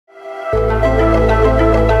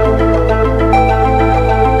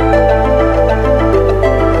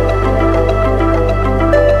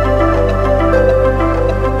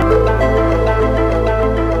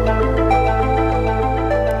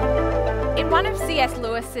one of C.S.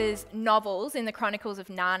 Lewis's novels in the Chronicles of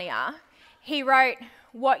Narnia, he wrote,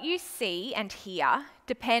 "What you see and hear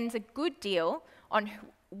depends a good deal on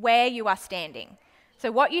where you are standing."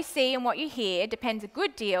 So what you see and what you hear depends a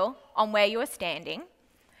good deal on where you are standing.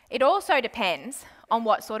 It also depends on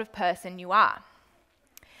what sort of person you are.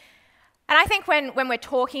 And I think when we're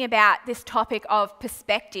talking about this topic of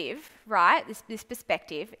perspective, right, this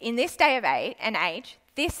perspective, in this day of age,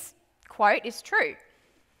 this quote is true.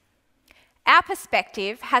 Our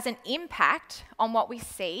perspective has an impact on what we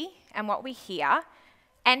see and what we hear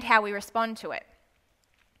and how we respond to it.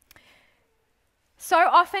 So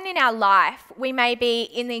often in our life, we may be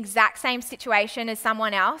in the exact same situation as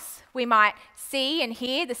someone else. We might see and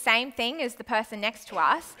hear the same thing as the person next to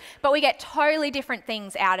us, but we get totally different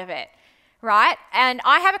things out of it, right? And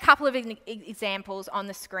I have a couple of examples on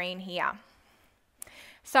the screen here.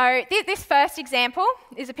 So this first example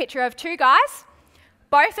is a picture of two guys.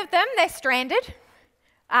 Both of them, they're stranded.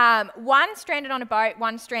 One stranded on a boat,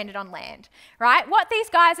 one stranded on land, right? What these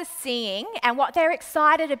guys are seeing and what they're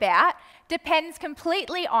excited about depends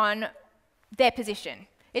completely on their position.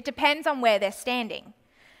 It depends on where they're standing.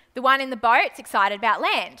 The one in the boat's excited about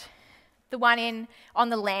land. The one on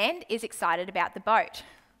the land is excited about the boat,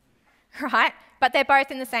 right? But they're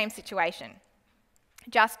both in the same situation,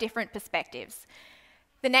 just different perspectives.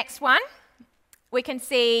 The next one, we can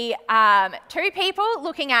see two people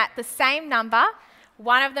looking at the same number.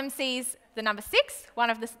 One of them sees the number 6, one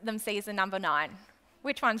of them sees the number 9.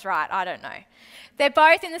 Which one's right? I don't know. They're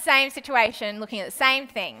both in the same situation, looking at the same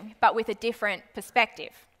thing, but with a different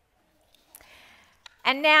perspective.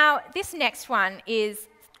 And now this next one is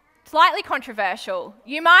slightly controversial.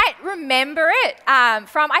 You might remember it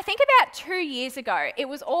from, I think, about 2 years ago. It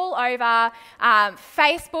was all over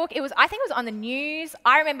Facebook. I think it was on the news.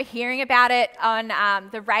 I remember hearing about it on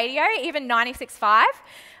the radio, even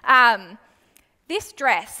 96.5. This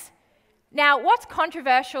dress. Now, what's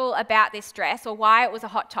controversial about this dress, or why it was a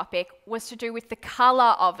hot topic, was to do with the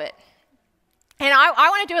colour of it. And I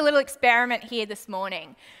want to do a little experiment here this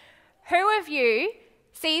morning. Who of you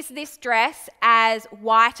sees this dress as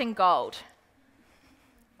white and gold?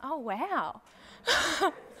 Oh, wow.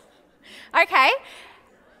 Okay.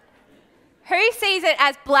 Who sees it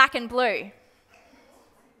as black and blue?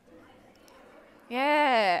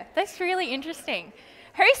 Yeah, that's really interesting.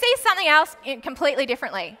 Who sees something else completely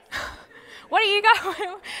differently? What are you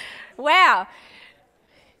going? Wow.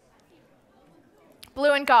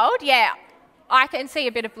 Blue and gold? Yeah, I can see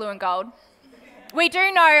a bit of blue and gold. We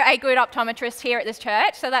do know a good optometrist here at this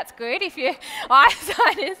church, so that's good if your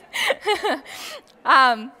eyesight is.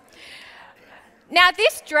 Now,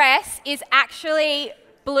 this dress is actually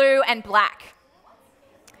blue and black.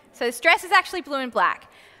 So this dress is actually blue and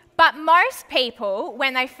black. But most people,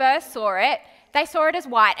 when they first saw it, they saw it as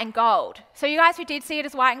white and gold. So you guys who did see it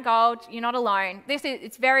as white and gold, you're not alone.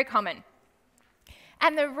 It's very common.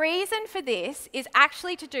 And the reason for this is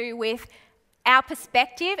actually to do with our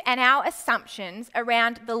perspective and our assumptions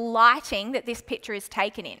around the lighting that this picture is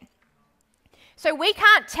taken in. So we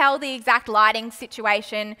can't tell the exact lighting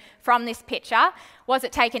situation from this picture. Was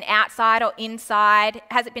it taken outside or inside?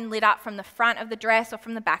 Has it been lit up from the front of the dress or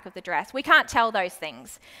from the back of the dress? We can't tell those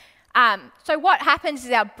things. So what happens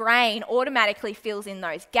is our brain automatically fills in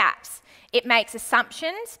those gaps. It makes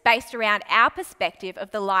assumptions based around our perspective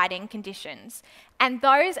of the lighting conditions. And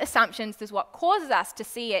those assumptions is what causes us to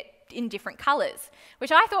see it in different colours,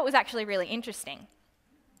 which I thought was actually really interesting.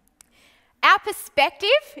 Our perspective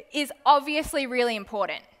is obviously really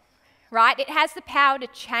important, right? It has the power to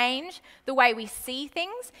change the way we see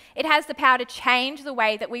things. It has the power to change the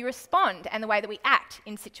way that we respond and the way that we act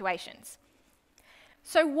in situations.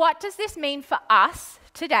 So what does this mean for us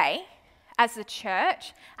today as the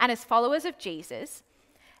church and as followers of Jesus?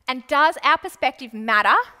 And does our perspective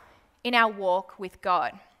matter in our walk with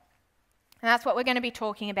God? And that's what we're going to be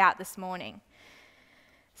talking about this morning.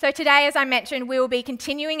 So today, as I mentioned, we will be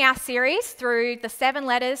continuing our series through the 7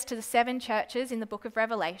 letters to the 7 churches in the book of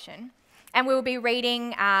Revelation. And we will be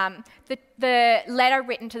reading the letter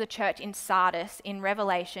written to the church in Sardis in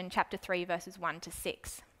Revelation chapter 3, verses 1 to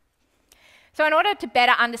 6. So in order to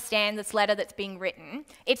better understand this letter that's being written,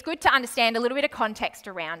 it's good to understand a little bit of context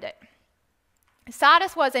around it.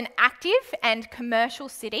 Sardis was an active and commercial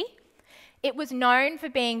city. It was known for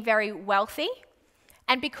being very wealthy,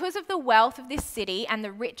 and because of the wealth of this city and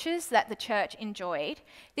the riches that the church enjoyed,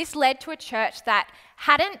 this led to a church that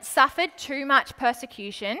hadn't suffered too much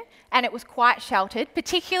persecution, and it was quite sheltered,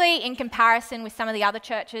 particularly in comparison with some of the other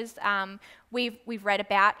churches we've read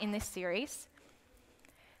about in this series.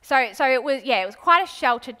 So it was quite a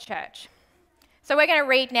sheltered church. So we're going to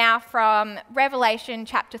read now from Revelation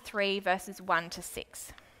chapter 3, verses 1 to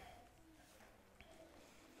 6.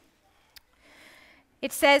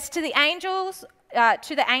 It says, to the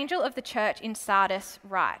angel of the church in Sardis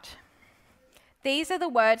write, these are the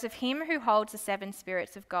words of him who holds the 7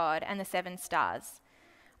 spirits of God and the 7 stars.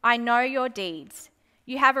 I know your deeds.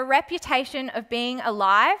 You have a reputation of being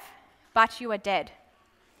alive, but you are dead.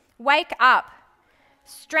 Wake up,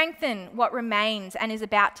 strengthen what remains and is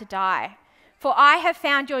about to die. For I have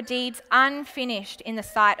found your deeds unfinished in the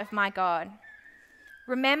sight of my God.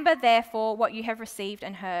 Remember, therefore, what you have received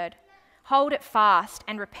and heard. Hold it fast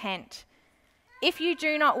and repent. If you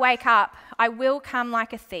do not wake up, I will come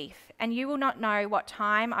like a thief, and you will not know what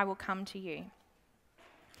time I will come to you.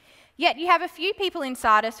 Yet you have a few people in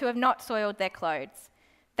Sardis who have not soiled their clothes.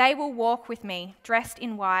 They will walk with me, dressed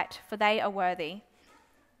in white, for they are worthy.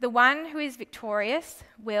 The one who is victorious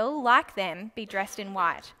will, like them, be dressed in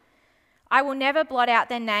white. I will never blot out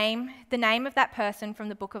their name, the name of that person from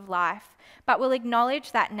the book of life, but will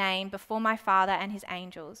acknowledge that name before my Father and his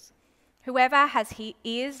angels. Whoever has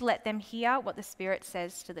ears, let them hear what the Spirit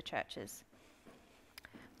says to the churches.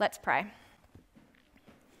 Let's pray.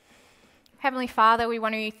 Heavenly Father, we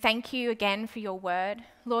want to thank you again for your word.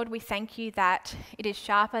 Lord, we thank you that it is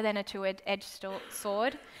sharper than a two-edged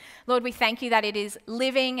sword. Lord, we thank you that it is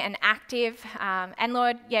living and active. And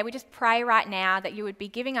Lord, we just pray right now that you would be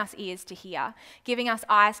giving us ears to hear, giving us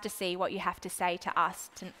eyes to see what you have to say to us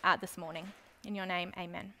this morning. In your name,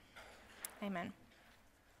 amen. Amen.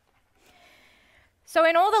 So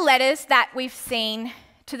in all the letters that we've seen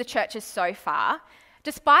to the churches so far,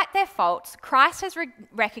 despite their faults, Christ has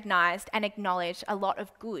recognised and acknowledged a lot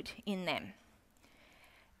of good in them.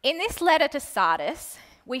 In this letter to Sardis,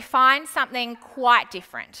 we find something quite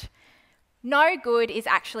different. No good is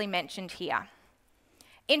actually mentioned here.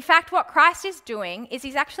 In fact, what Christ is doing is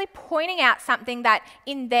he's actually pointing out something that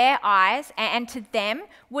in their eyes and to them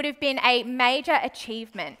would have been a major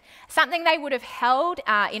achievement, something they would have held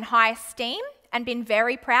in high esteem and been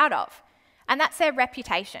very proud of, and that's their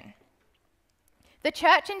reputation. The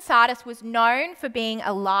church in Sardis was known for being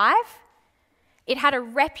alive. It had a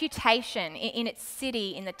reputation in its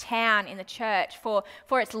city, in the town, in the church, for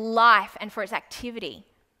its life and for its activity.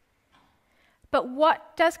 But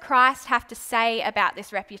what does Christ have to say about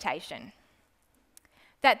this reputation?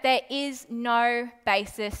 That there is no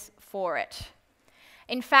basis for it.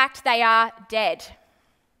 In fact, they are dead.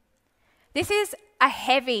 This is a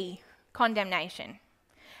heavy condemnation.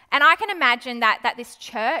 And I can imagine that this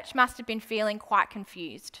church must have been feeling quite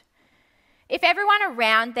confused. If everyone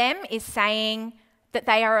around them is saying that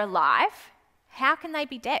they are alive, how can they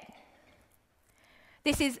be dead?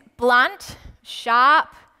 This is blunt, sharp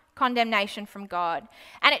condemnation from God.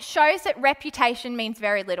 And it shows that reputation means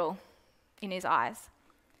very little in his eyes.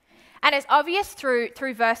 And it's obvious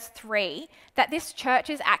through verse 3 that this church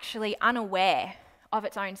is actually unaware of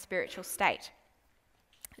its own spiritual state.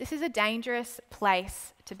 This is a dangerous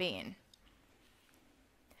place to be in.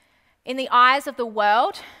 In the eyes of the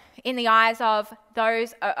world, in the eyes of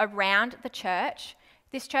those around the church,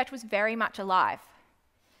 this church was very much alive.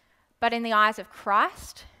 But in the eyes of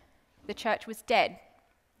Christ, the church was dead.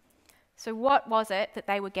 So what was it that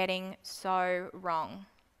they were getting so wrong?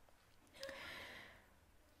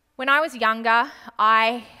 When I was younger,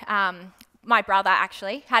 my brother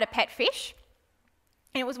actually had a pet fish.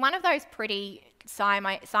 And it was one of those pretty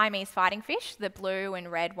Siamese fighting fish, the blue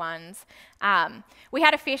and red ones. We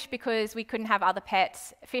had a fish because we couldn't have other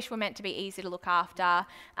pets. Fish were meant to be easy to look after,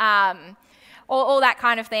 all that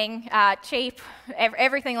kind of thing, cheap,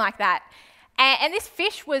 everything like that. And this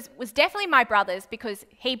fish was definitely my brother's because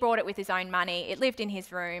he brought it with his own money. It lived in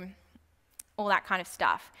his room, all that kind of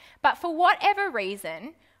stuff. But for whatever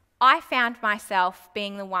reason, I found myself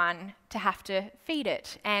being the one to have to feed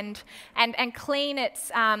it and clean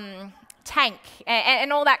its tank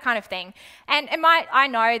and all that kind of thing. And I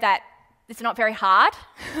know that it's not very hard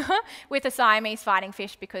with a Siamese fighting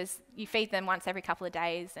fish because you feed them once every couple of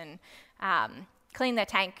days and clean their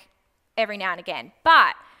tank every now and again.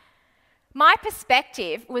 But my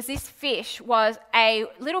perspective was this fish was a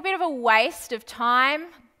little bit of a waste of time,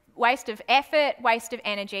 waste of effort, waste of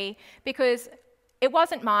energy because it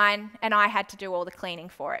wasn't mine and I had to do all the cleaning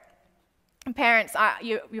for it. And parents,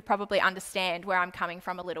 you probably understand where I'm coming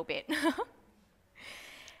from a little bit.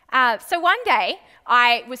 So one day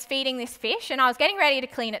I was feeding this fish and I was getting ready to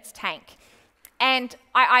clean its tank. And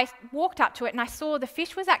I walked up to it and I saw the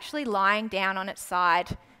fish was actually lying down on its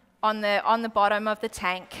side on the bottom of the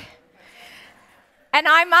tank. And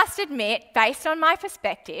I must admit, based on my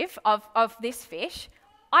perspective of this fish,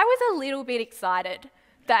 I was a little bit excited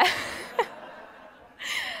that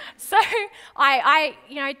So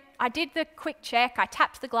I did the quick check. I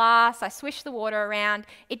tapped the glass. I swished the water around.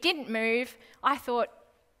 It didn't move. I thought,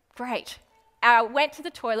 great. I went to the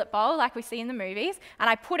toilet bowl like we see in the movies, and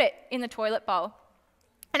I put it in the toilet bowl.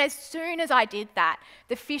 And as soon as I did that,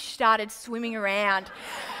 the fish started swimming around.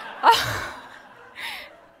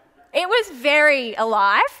 It was very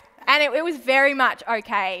alive, and it was very much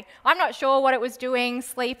okay. I'm not sure what it was doing,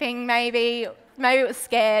 sleeping maybe it was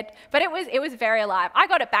scared, but it was very alive. I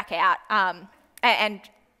got it back out and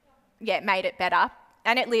made it better,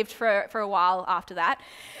 and it lived for a while after that.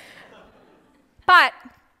 But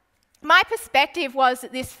my perspective was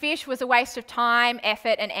that this fish was a waste of time,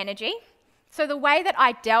 effort, and energy. So the way that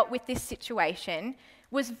I dealt with this situation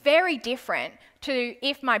was very different to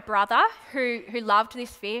if my brother, who loved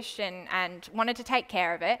this fish and wanted to take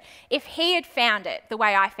care of it, if he had found it the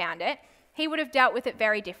way I found it, he would have dealt with it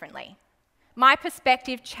very differently. My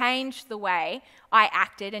perspective changed the way I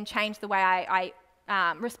acted and changed the way I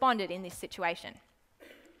responded in this situation.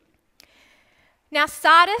 Now,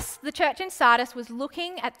 Sardis, the church in Sardis, was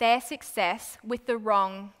looking at their success with the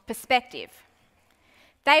wrong perspective.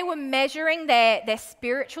 They were measuring their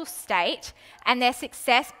spiritual state and their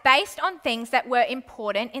success based on things that were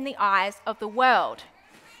important in the eyes of the world,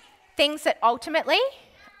 things that ultimately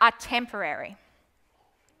are temporary.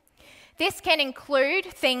 This can include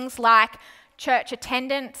things like church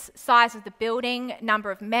attendance, size of the building,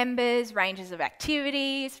 number of members, ranges of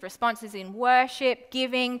activities, responses in worship,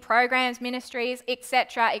 giving, programs, ministries,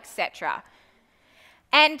 etc., etc.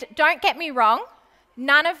 And don't get me wrong,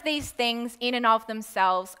 none of these things in and of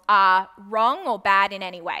themselves are wrong or bad in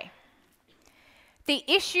any way. The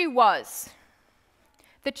issue was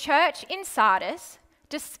the church in Sardis,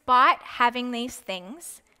 despite having these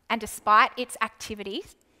things and despite its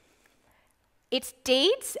activities, its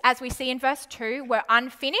deeds, as we see in verse 2, were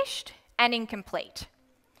unfinished and incomplete.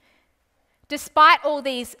 Despite all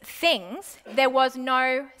these things, there was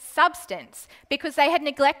no substance because they had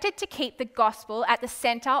neglected to keep the gospel at the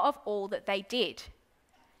centre of all that they did.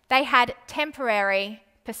 They had temporary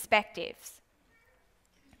perspectives.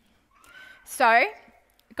 So,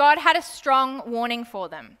 God had a strong warning for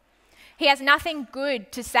them. He has nothing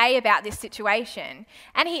good to say about this situation,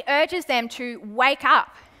 and he urges them to wake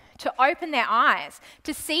up, to open their eyes,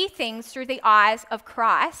 to see things through the eyes of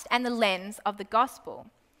Christ and the lens of the gospel.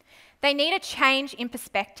 They need a change in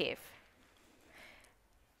perspective.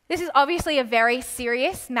 This is obviously a very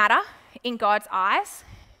serious matter in God's eyes.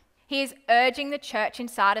 He is urging the church in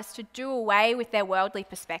Sardis to do away with their worldly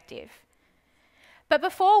perspective. But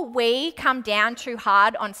before we come down too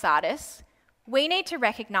hard on Sardis, we need to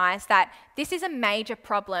recognise that this is a major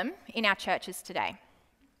problem in our churches today.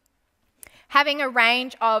 Having a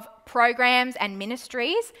range of programs and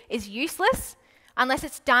ministries is useless unless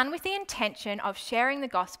it's done with the intention of sharing the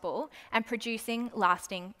gospel and producing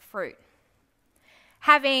lasting fruit.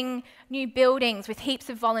 Having new buildings with heaps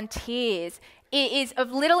of volunteers is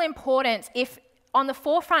of little importance if on the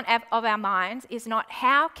forefront of our minds is not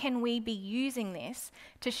how can we be using this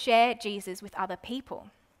to share Jesus with other people.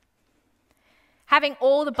 Having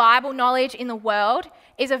all the Bible knowledge in the world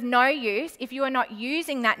is of no use if you are not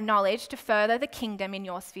using that knowledge to further the kingdom in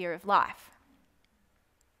your sphere of life.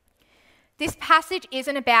 This passage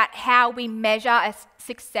isn't about how we measure a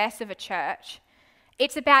success of a church.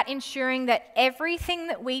 It's about ensuring that everything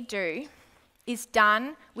that we do is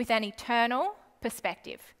done with an eternal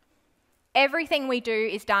perspective. Everything we do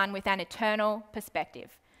is done with an eternal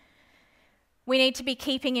perspective. We need to be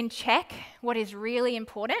keeping in check what is really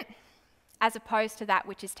important as opposed to that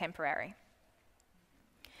which is temporary.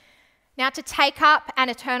 Now, to take up an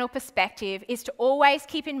eternal perspective is to always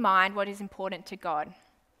keep in mind what is important to God.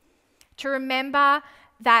 To remember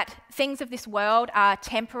that things of this world are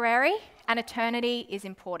temporary and eternity is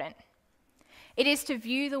important. It is to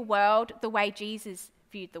view the world the way Jesus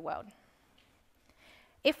viewed the world.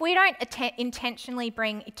 If we don't intentionally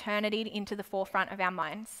bring eternity into the forefront of our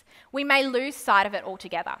minds, we may lose sight of it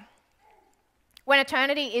altogether. When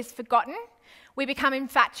eternity is forgotten, we become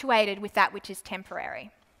infatuated with that which is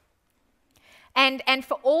temporary. And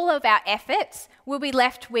for all of our efforts, we'll be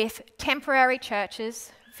left with temporary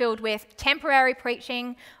churches filled with temporary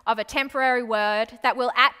preaching of a temporary word that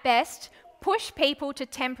will at best push people to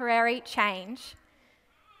temporary change.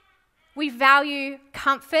 We value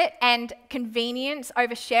comfort and convenience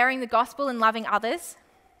over sharing the gospel and loving others.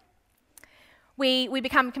 We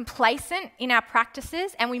become complacent in our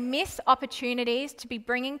practices and we miss opportunities to be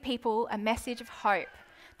bringing people a message of hope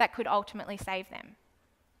that could ultimately save them.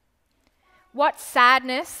 What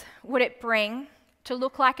sadness would it bring to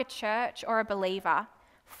look like a church or a believer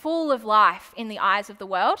full of life in the eyes of the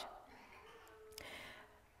world,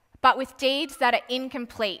 but with deeds that are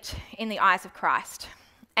incomplete in the eyes of Christ,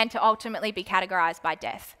 and to ultimately be categorized by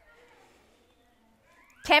death.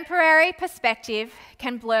 Temporary perspective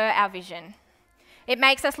can blur our vision. It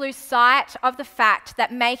makes us lose sight of the fact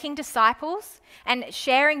that making disciples and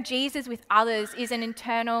sharing Jesus with others is an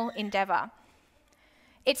eternal endeavour.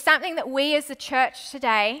 It's something that we as the church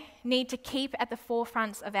today need to keep at the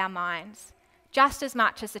forefront of our minds, just as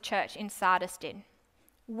much as the church in Sardis did.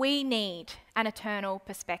 We need an eternal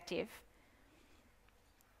perspective.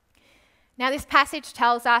 Now, this passage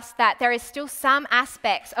tells us that there is still some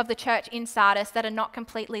aspects of the church in Sardis that are not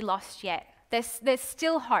completely lost yet. There's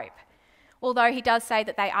still hope, although he does say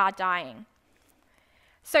that they are dying.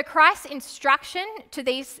 So Christ's instruction to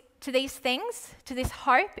these things, to this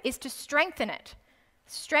hope, is to strengthen it.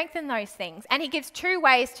 Strengthen those things. And he gives two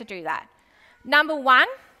ways to do that. Number one,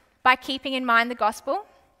 by keeping in mind the gospel.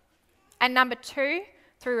 And number two,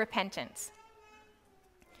 through repentance.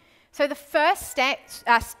 So the first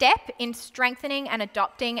step in strengthening and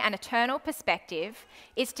adopting an eternal perspective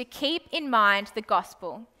is to keep in mind the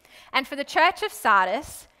gospel. And for the church of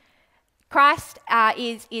Sardis, Christ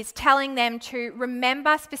is telling them to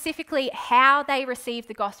remember specifically how they received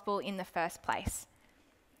the gospel in the first place.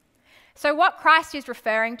 So what Christ is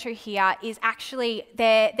referring to here is actually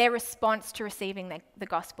their response to receiving the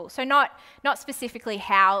gospel. So not specifically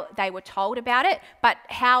how they were told about it, but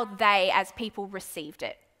how they as people received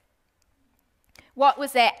it. What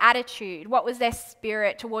was their attitude? What was their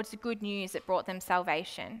spirit towards the good news that brought them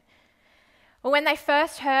salvation? Well, when they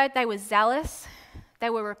first heard, they were zealous. They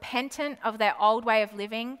were repentant of their old way of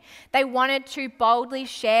living. They wanted to boldly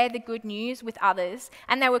share the good news with others,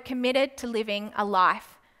 and they were committed to living a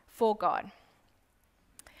life for God.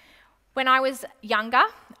 When I was younger,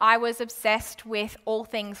 I was obsessed with all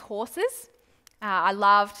things horses. I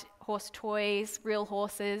loved horse toys, real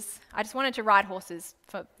horses. I just wanted to ride horses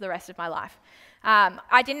for the rest of my life.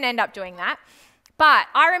 I didn't end up doing that. But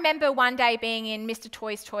I remember one day being in Mr.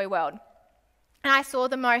 Toy's Toy World, and I saw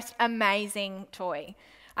the most amazing toy.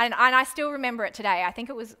 And I still remember it today. I think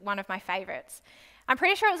it was one of my favourites. I'm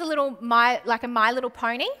pretty sure it was like a My Little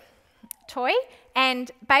Pony toy, and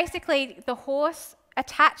basically the horse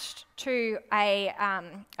attached to a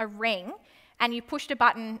ring, and you pushed a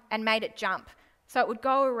button and made it jump. So it would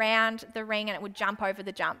go around the ring and it would jump over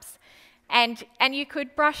the jumps. And you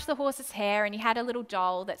could brush the horse's hair, and you had a little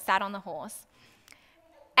doll that sat on the horse.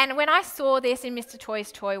 And when I saw this in Mr.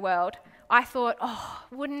 Toy's Toy World, I thought, oh,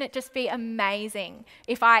 wouldn't it just be amazing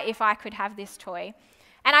if I could have this toy?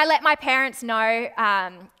 And I let my parents know,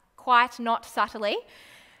 quite not subtly,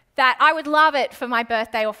 that I would love it for my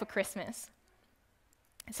birthday or for Christmas.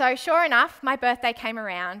 So sure enough, my birthday came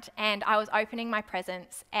around, and I was opening my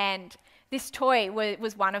presents, and this toy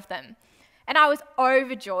was one of them. And I was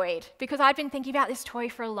overjoyed because I'd been thinking about this toy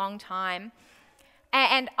for a long time.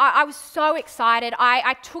 And I was so excited.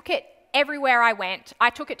 I took it everywhere I went. I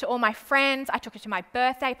took it to all my friends. I took it to my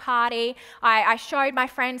birthday party. I showed my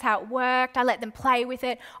friends how it worked. I let them play with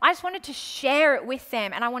it. I just wanted to share it with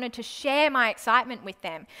them, and I wanted to share my excitement with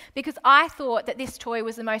them because I thought that this toy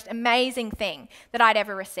was the most amazing thing that I'd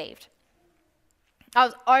ever received. I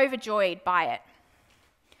was overjoyed by it.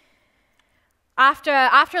 After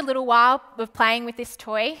a little while of playing with this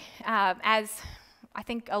toy, as I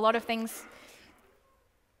think a lot of things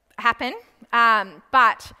happen,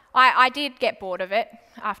 but I did get bored of it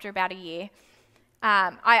after about a year.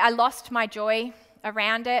 I lost my joy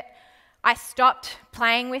around it. I stopped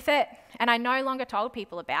playing with it, and I no longer told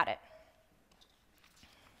people about it.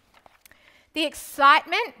 The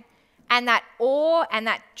excitement and that awe and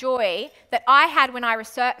that joy that I had when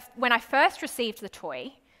I first received the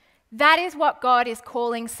toy, that is what God is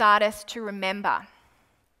calling Sardis to remember.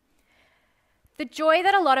 The joy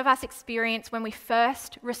that a lot of us experience when we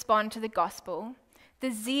first respond to the gospel,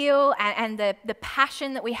 the zeal and the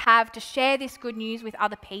passion that we have to share this good news with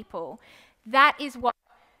other people, that is what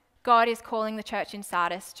God is calling the church in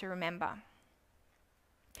Sardis to remember.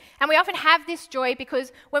 And we often have this joy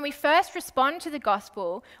because when we first respond to the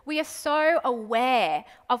gospel, we are so aware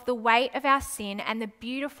of the weight of our sin and the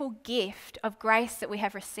beautiful gift of grace that we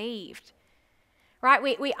have received.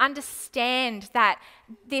 Right? We understand that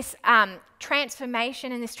this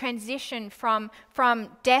transformation and this transition from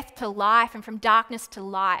death to life and from darkness to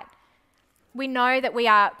light. We know that we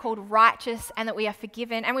are called righteous and that we are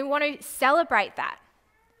forgiven, and we want to celebrate that.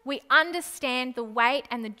 We understand the weight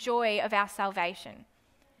and the joy of our salvation.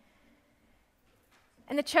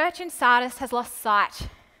 And the church in Sardis has lost sight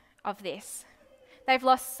of this. They've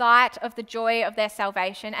lost sight of the joy of their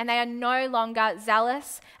salvation, and they are no longer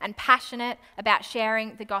zealous and passionate about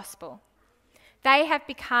sharing the gospel. They have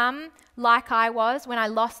become like I was when I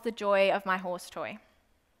lost the joy of my horse toy.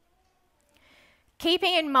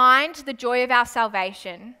 Keeping in mind the joy of our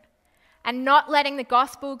salvation and not letting the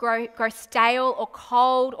gospel grow stale or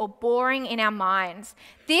cold or boring in our minds,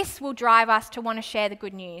 this will drive us to want to share the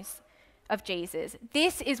good news of Jesus.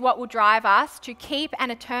 This is what will drive us to keep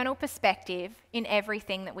an eternal perspective in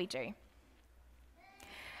everything that we do.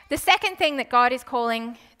 The second thing that God is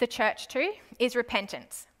calling the church to is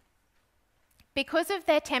repentance. Because of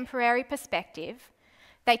their temporary perspective,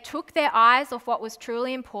 they took their eyes off what was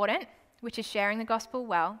truly important, which is sharing the gospel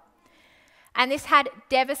well, and this had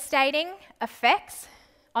devastating effects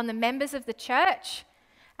on the members of the church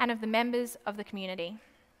and of the members of the community.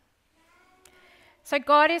 So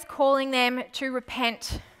God is calling them to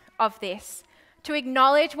repent of this, to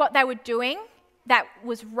acknowledge what they were doing that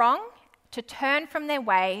was wrong, to turn from their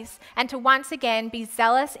ways, and to once again be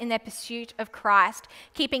zealous in their pursuit of Christ,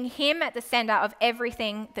 keeping him at the centre of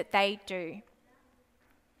everything that they do.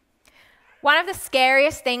 One of the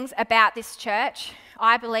scariest things about this church,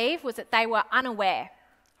 I believe, was that they were unaware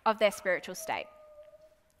of their spiritual state.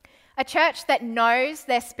 A church that knows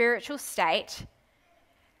their spiritual state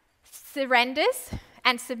surrenders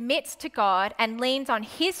and submits to God and leans on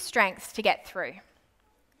his strength to get through.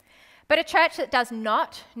 But a church that does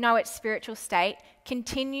not know its spiritual state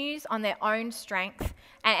continues on their own strength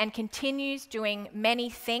and continues doing many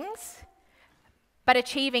things, but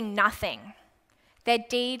achieving nothing. Their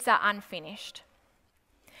deeds are unfinished.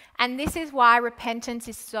 And this is why repentance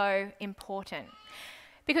is so important.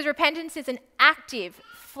 Because repentance is an active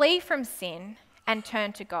flee from sin and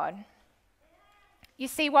turn to God. You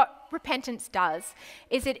see, what repentance does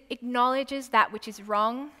is it acknowledges that which is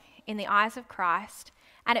wrong in the eyes of Christ,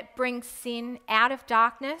 and it brings sin out of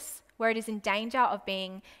darkness where it is in danger of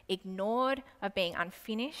being ignored, of being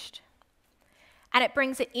unfinished. And it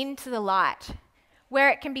brings it into the light where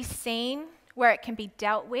it can be seen, where it can be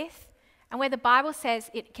dealt with, and where the Bible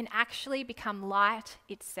says it can actually become light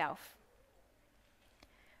itself.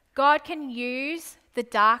 God can use the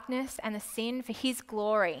darkness and the sin for his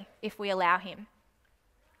glory if we allow him,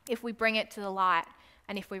 if we bring it to the light,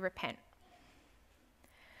 and if we repent.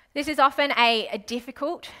 This is often a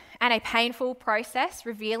difficult and a painful process,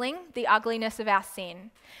 revealing the ugliness of our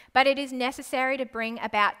sin, but it is necessary to bring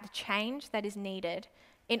about the change that is needed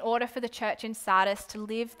in order for the church in Sardis to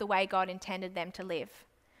live the way God intended them to live,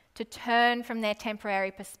 to turn from their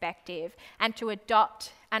temporary perspective and to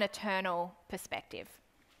adopt an eternal perspective.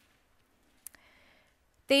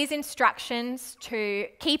 These instructions to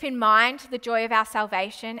keep in mind the joy of our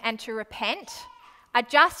salvation and to repent are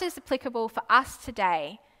just as applicable for us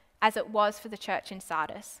today as it was for the church in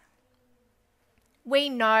Sardis. We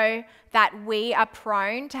know that we are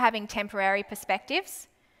prone to having temporary perspectives,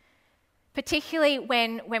 particularly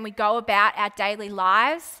when we go about our daily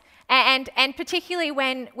lives, and particularly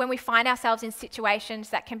when we find ourselves in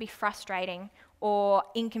situations that can be frustrating or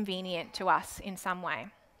inconvenient to us in some way.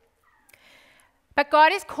 But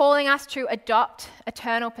God is calling us to adopt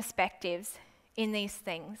eternal perspectives in these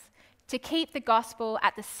things, to keep the gospel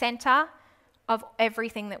at the centre of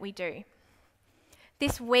everything that we do.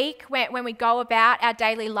 This week, when we go about our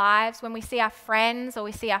daily lives, when we see our friends or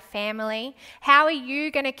we see our family, how are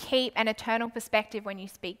you going to keep an eternal perspective when you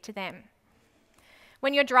speak to them?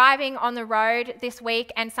 When you're driving on the road this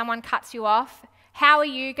week and someone cuts you off, how are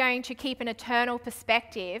you going to keep an eternal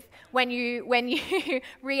perspective when you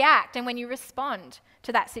react and when you respond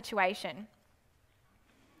to that situation?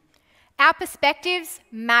 Our perspectives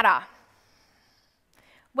matter.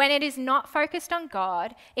 When it is not focused on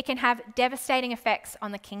God, it can have devastating effects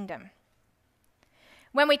on the kingdom.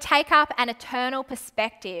 When we take up an eternal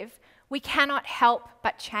perspective, we cannot help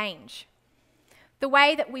but change. The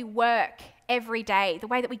way that we work every day, the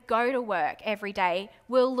way that we go to work every day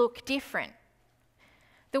will look different.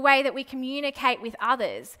 The way that we communicate with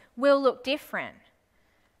others will look different.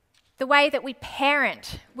 The way that we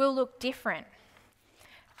parent will look different.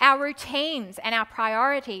 Our routines and our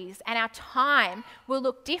priorities and our time will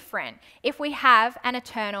look different if we have an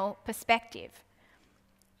eternal perspective.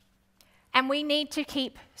 And we need to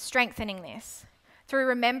keep strengthening this through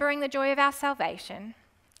remembering the joy of our salvation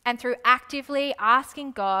and through actively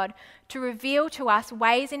asking God to reveal to us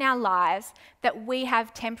ways in our lives that we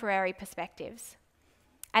have temporary perspectives,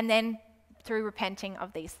 and then through repenting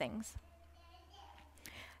of these things.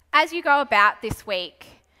 As you go about this week,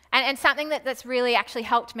 and something that's really actually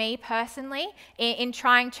helped me personally in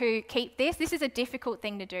trying to keep this is a difficult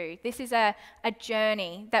thing to do. This is a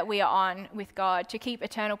journey that we are on with God to keep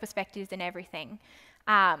eternal perspectives in everything.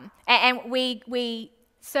 And we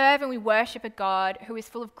serve and we worship a God who is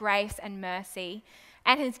full of grace and mercy.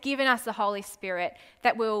 and has given us the Holy Spirit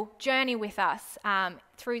that will journey with us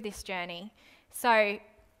through this journey. So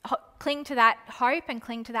cling to that hope and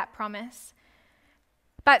cling to that promise.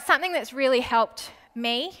 But something that's really helped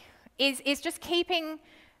me is just keeping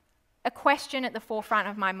a question at the forefront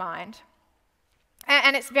of my mind.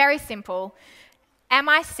 And it's very simple. Am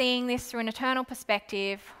I seeing this through an eternal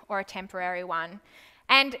perspective or a temporary one?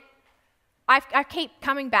 And I keep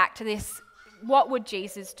coming back to this, what would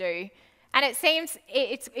Jesus do? And it seems,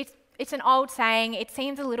 it's an old saying, it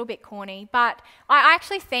seems a little bit corny, but I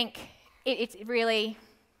actually think it's really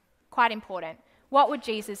quite important. What would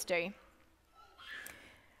Jesus do?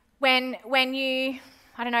 When you,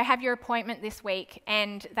 I don't know, have your appointment this week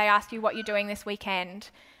and they ask you what you're doing this weekend,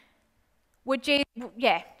 would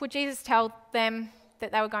Jesus tell them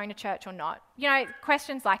that they were going to church or not? You know,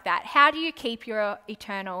 questions like that. How do you keep your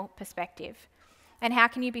eternal perspective? And how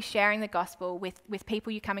can you be sharing the gospel with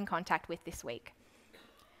people you come in contact with this week?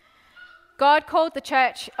 God called the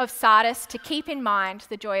church of Sardis to keep in mind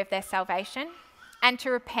the joy of their salvation and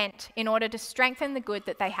to repent in order to strengthen the good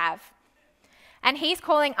that they have. And he's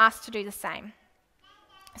calling us to do the same,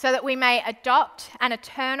 so that we may adopt an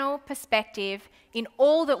eternal perspective in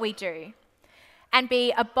all that we do and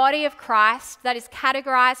be a body of Christ that is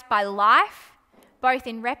categorized by life, both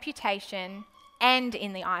in reputation and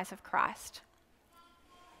in the eyes of Christ.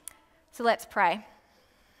 So let's pray.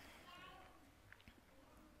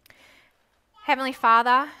 Heavenly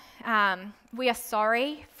Father, we are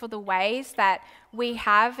sorry for the ways that we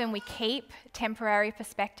have and we keep temporary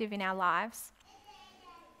perspective in our lives.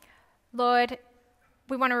 Lord,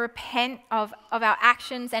 we want to repent of our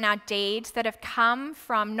actions and our deeds that have come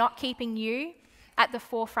from not keeping you at the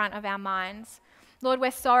forefront of our minds. Lord,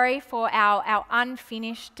 we're sorry for our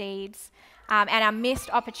unfinished deeds and our missed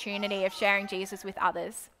opportunity of sharing Jesus with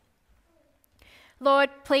others. Lord,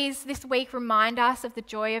 please this week remind us of the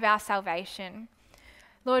joy of our salvation.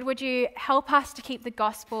 Lord, would you help us to keep the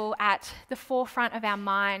gospel at the forefront of our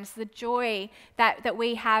minds, the joy that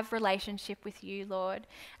we have relationship with you, Lord,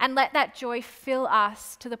 and let that joy fill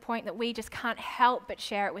us to the point that we just can't help but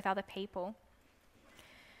share it with other people.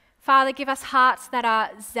 Father, give us hearts that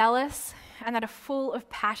are zealous and that are full of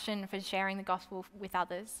passion for sharing the gospel with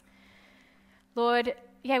others. Lord,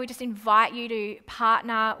 we just invite you to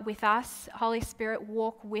partner with us. Holy Spirit,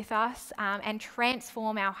 walk with us and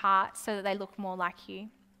transform our hearts so that they look more like you.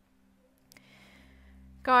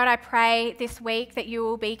 God, I pray this week that you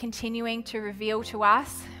will be continuing to reveal to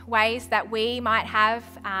us ways that we might have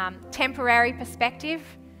temporary perspective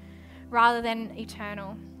rather than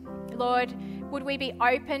eternal. Lord, would we be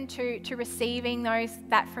open to receiving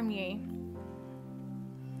that from you?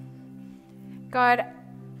 God,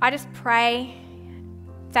 I just pray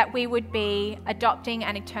that we would be adopting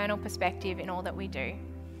an eternal perspective in all that we do.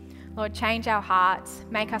 Lord, change our hearts,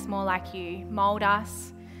 make us more like you, mold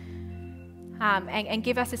us, and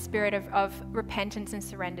give us a spirit of repentance and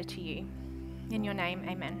surrender to you. In your name,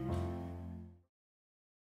 amen.